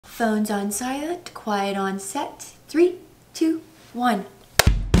Phones on silent, quiet on set. 3, 2, 1.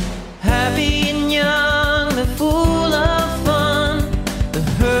 Happy and young, they're full of fun. The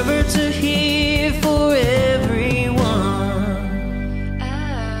Herberts are here for everyone.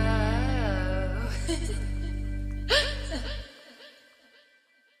 Oh.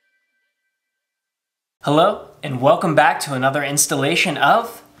 Hello, and welcome back to another installation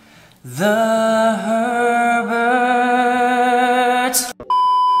of The Herberts.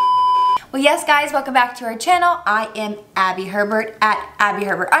 Well, yes, guys, welcome back to our channel. I am Abbie Herbert at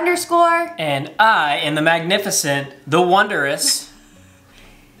Abbie_Herbert. And I am the magnificent, the wondrous,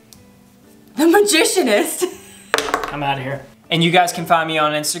 the magicianist. I'm out of here. And you guys can find me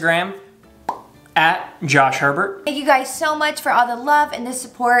on Instagram at Josh.Herbert. Thank you guys so much for all the love and the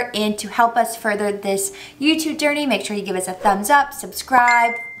support, and to help us further this YouTube journey, make sure you give us a thumbs up,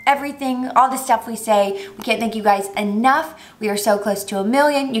 subscribe, everything, all the stuff we say. We can't thank you guys enough. We are so close to 1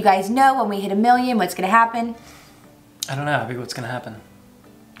 million. You guys know when we hit 1 million, what's gonna happen? I don't know, Abby, what's gonna happen?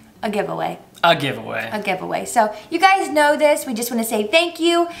 A giveaway. A giveaway. A giveaway. So you guys know this. We just want to say thank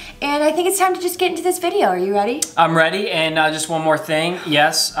you, and I think it's time to just get into this video. Are you ready? I'm ready, and just one more thing.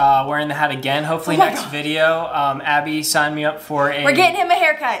 Yes, wearing the hat again. Hopefully next video, Abby signed me up for a... We're getting him a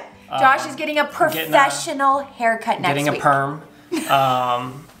haircut. Josh is getting a professional haircut next week. Getting a perm.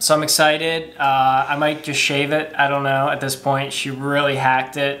 So I'm excited. I might just shave it. I don't know at this point. She really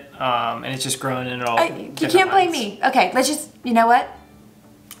hacked it, and it's just growing in all You can't blame me. Okay, let's just, you know what?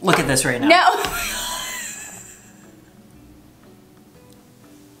 Look at this right now. No.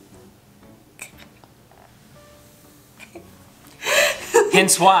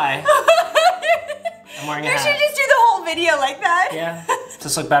 Hence why I'm wearing a hat. You should just do the whole video like that. Yeah. Does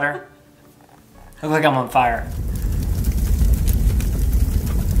this look better? I look like I'm on fire.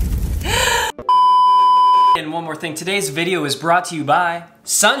 And one more thing, today's video is brought to you by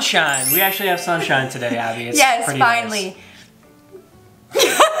sunshine. We actually have sunshine today, Abby. It's yes, pretty finally.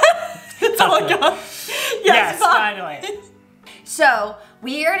 Nice. That's all I got. Yes, finally. So,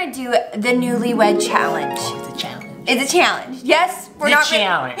 we are gonna do the newlywed challenge. Oh, it's a challenge. It's a challenge. Yes, we're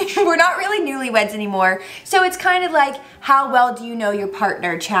not really newlyweds anymore. So it's kind of like, how well do you know your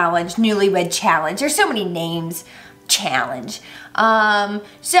partner challenge, newlywed challenge. There's so many names. Challenge.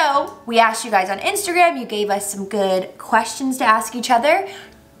 So we asked you guys on Instagram, you gave us some good questions to ask each other.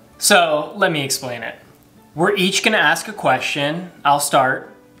 So let me explain it. We're each gonna ask a question. I'll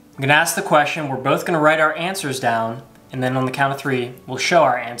start. I'm gonna ask the question, we're both gonna write our answers down, and then on the count of 3, we'll show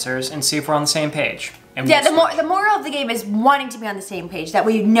our answers and see if we're on the same page. And yeah, the moral of the game is wanting to be on the same page, that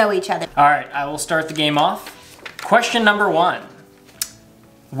we know each other. All right, I will start the game off. Question number 1.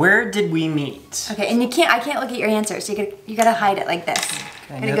 Where did we meet? Okay, and I can't look at your answers, so you gotta hide it like this.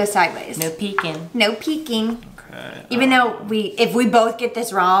 Okay, gotta go sideways. No peeking. No peeking. Okay. Even though if we both get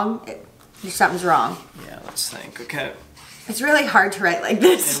this wrong, something's wrong. Yeah, let's think. Okay. It's really hard to write like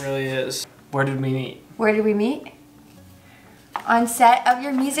this. It really is. Where did we meet? Where did we meet? On set of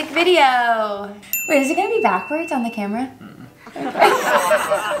your music video. Wait, is it gonna be backwards on the camera?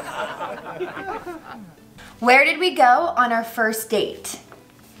 Where did we go on our first date?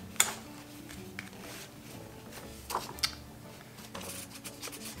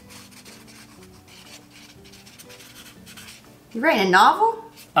 You writing a novel?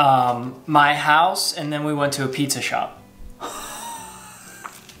 My house, and then we went to a pizza shop.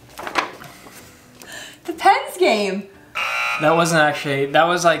 The Pens game. That wasn't actually, that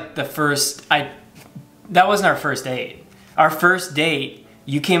was like the first, that wasn't our first date. Our first date,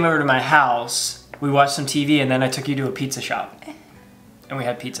 you came over to my house, we watched some TV, and then I took you to a pizza shop. And we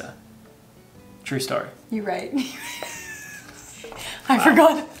had pizza. True story. You're right. I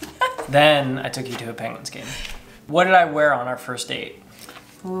forgot. Then I took you to a Penguins game. What did I wear on our first date?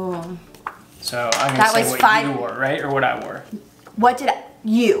 Ooh. So I'm gonna say what you wore, right? Or what I wore? What did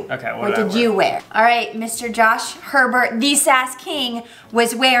you? Okay, what did you wear? All right, Mr. Josh Herbert, the Sass King,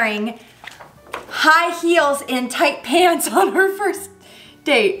 was wearing high heels and tight pants on her first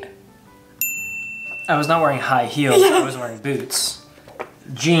date. I was not wearing high heels, I was wearing boots.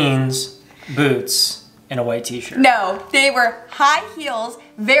 Jeans, boots, and a white t-shirt. No, they were high heels,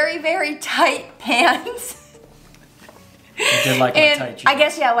 very, very tight pants. I did like my tight jeans. I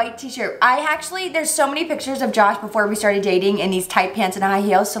guess, yeah, white t-shirt. There's so many pictures of Josh before we started dating in these tight pants and high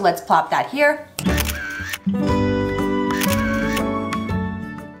heels, so let's plop that here.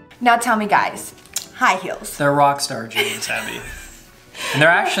 Now tell me, guys, high heels. They're rockstar jeans, Abby. And they're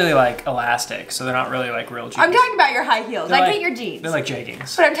actually like elastic, so they're not really like real jeans. I'm talking about your high heels. I get your jeans. They're like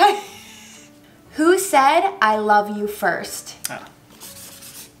jeggings. But I'm talking. Who said I love you first? Oh.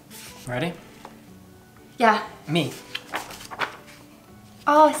 Ready? Yeah. Me.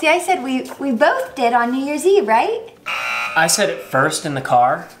 Oh, see, I said we both did on New Year's Eve, right? I said it first in the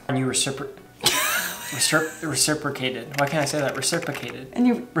car, and you reciprocated. Why can't I say that? Reciprocated. And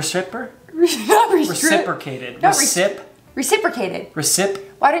you reciprocated. Reciprocated.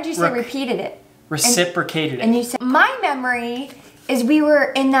 Why did you say repeated it? Reciprocated it. And you said my memory is we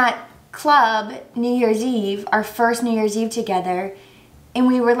were in that club New Year's Eve, our first New Year's Eve together, and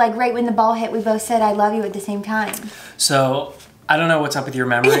we were like right when the ball hit, we both said I love you at the same time. So I don't know what's up with your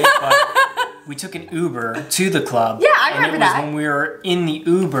memory, but we took an Uber to the club. Yeah, I remember that. And it was when we were in the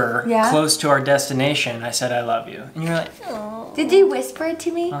Uber, close to our destination, I said I love you. And you were like, oh. Did you whisper it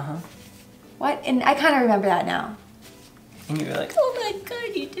to me? Uh-huh. What? And I kind of remember that now. And you were like, oh my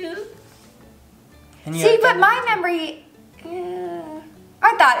God, you do. And see, but my memory,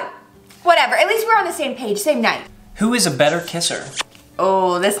 I thought, whatever. At least we're on the same page, same night. Who is a better kisser?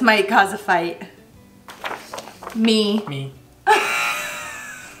 Oh, this might cause a fight. Me. Me.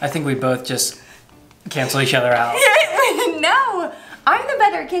 I think we both just cancel each other out. No, I'm the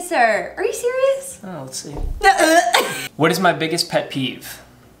better kisser. Are you serious? Oh, let's see. What is my biggest pet peeve?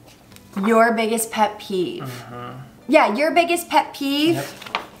 Your biggest pet peeve. Yeah, your biggest pet peeve. Yep.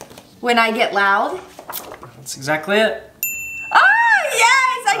 When I get loud. That's exactly it. Oh,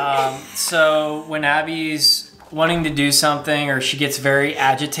 yes! So when Abbie's wanting to do something or she gets very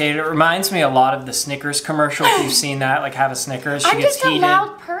agitated, it reminds me a lot of the Snickers commercial. If you've seen that, like have a Snickers, she gets heated.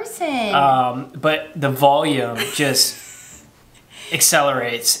 I'm just a loud person. But the volume just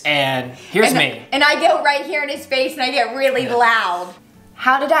accelerates, and here's me. And I go right here in his face and I get really loud.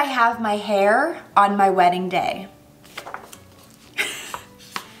 How did I have my hair on my wedding day?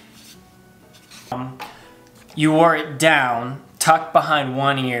 You wore it down, tucked behind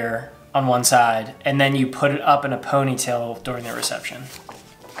one ear on one side, and then you put it up in a ponytail during the reception.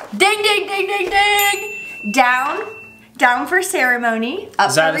 Ding, ding, ding, ding, ding! Down for ceremony, up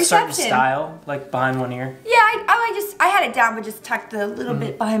Is that for a certain reception. style, like behind one ear? Yeah, I had it down, but just tucked a little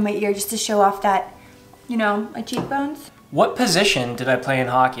bit behind my ear just to show off that, you know, my cheekbones. What position did I play in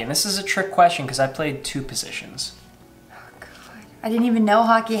hockey? And this is a trick question because I played 2 positions. Oh, God. I didn't even know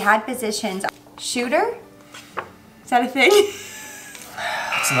hockey had positions. Shooter? Is that a thing?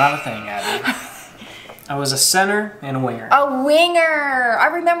 It's not a thing, Abbie. I was a center and a winger. A winger! I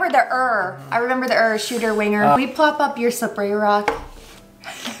remember the I remember the shooter, winger. We plop up your slippery rock.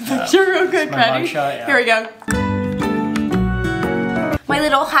 Picture real good, ready? Yeah. Here we go. My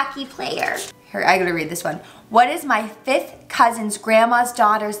little hockey player. Here, I gotta read this one. What is my 5th cousin's grandma's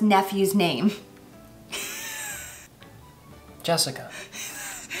daughter's nephew's name? Jessica.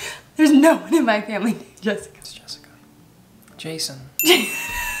 There's no one in my family named Jessica. It's Jessica. Jason.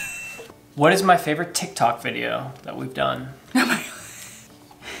 What is my favorite TikTok video that we've done? Oh my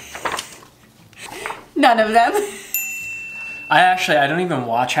God. None of them. I don't even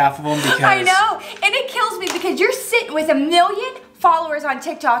watch half of them because... I know, and it kills me because you're sitting with 1 million followers on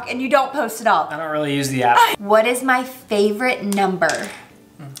TikTok and you don't post it all. I don't really use the app. What is my favorite number?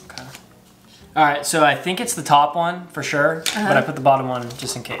 Okay. All right, so I think it's the top one for sure, but I put the bottom one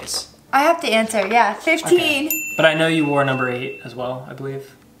just in case. I have to answer, yeah, 15. Okay. But I know you wore number 8 as well, I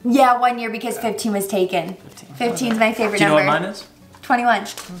believe. Yeah, 1 year because 15 was taken. 15 is my favorite number. Do you know what mine is? 21.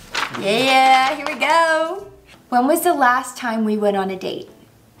 Yeah, here we go. When was the last time we went on a date?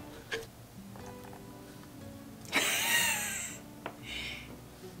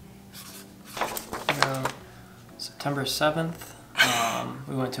 September 7th,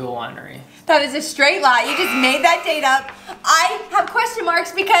 we went to a winery. That is a straight lie. You just made that date up. I have question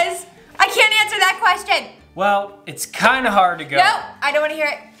marks because I can't answer that question. Well, it's kind of hard to go. No, I don't want to hear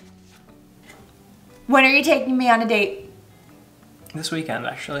it. When are you taking me on a date? This weekend,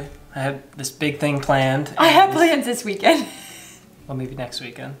 actually. I have this big thing planned. I have plans this weekend. Well, maybe next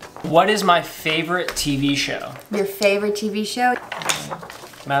weekend. What is my favorite TV show? Your favorite TV show?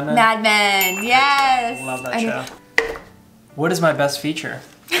 Mad Men? Mad Men, yes. Love that show. What is my best feature?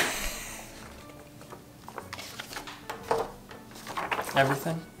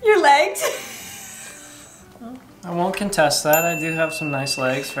 Everything. Your legs. I won't contest that. I do have some nice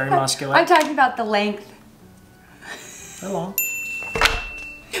legs, very muscular. I'm talking about the length. They're long.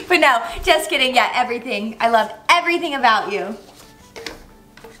 But no, just kidding. Yeah, everything. I love everything about you.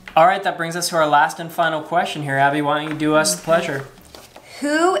 All right, that brings us to our last and final question here. Abbie, why don't you do us the pleasure?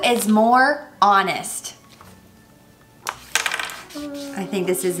 Who is more honest? I think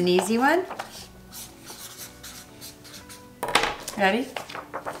this is an easy one. Ready?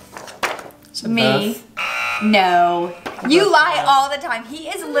 Is it Me. Beth? No. You lie all the time. He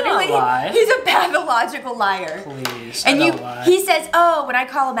is literally, lie. he's a pathological liar. Please, And I don't lie. he says, oh, when I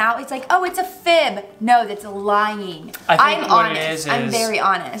call him out, it's like, oh, it's a fib. No, that's lying. I'm honest. I'm very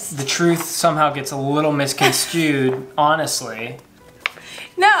honest. The truth somehow gets a little misconstrued, honestly.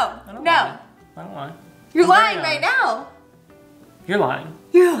 No, I don't lie. You're lying right now. You're lying.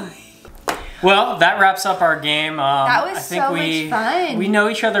 You're lying. Well, that wraps up our game. That was I think so much fun. We know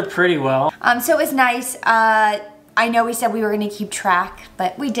each other pretty well. So it was nice. I know we said we were going to keep track,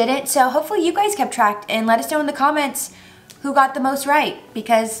 but we didn't. So hopefully you guys kept track and let us know in the comments who got the most right,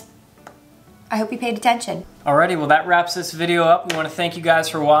 because I hope you paid attention. Alrighty, well that wraps this video up. We want to thank you guys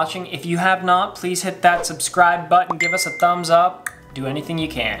for watching. If you have not, please hit that subscribe button, give us a thumbs up, do anything you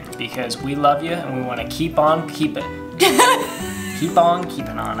can, because we love you and we want to keep on keeping. Keep on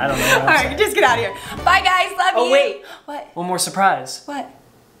keeping on. I don't know what I'm saying. Alright, just get out of here. Bye guys, love you. Oh wait. What? One more surprise. What?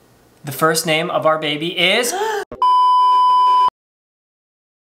 The first name of our baby is...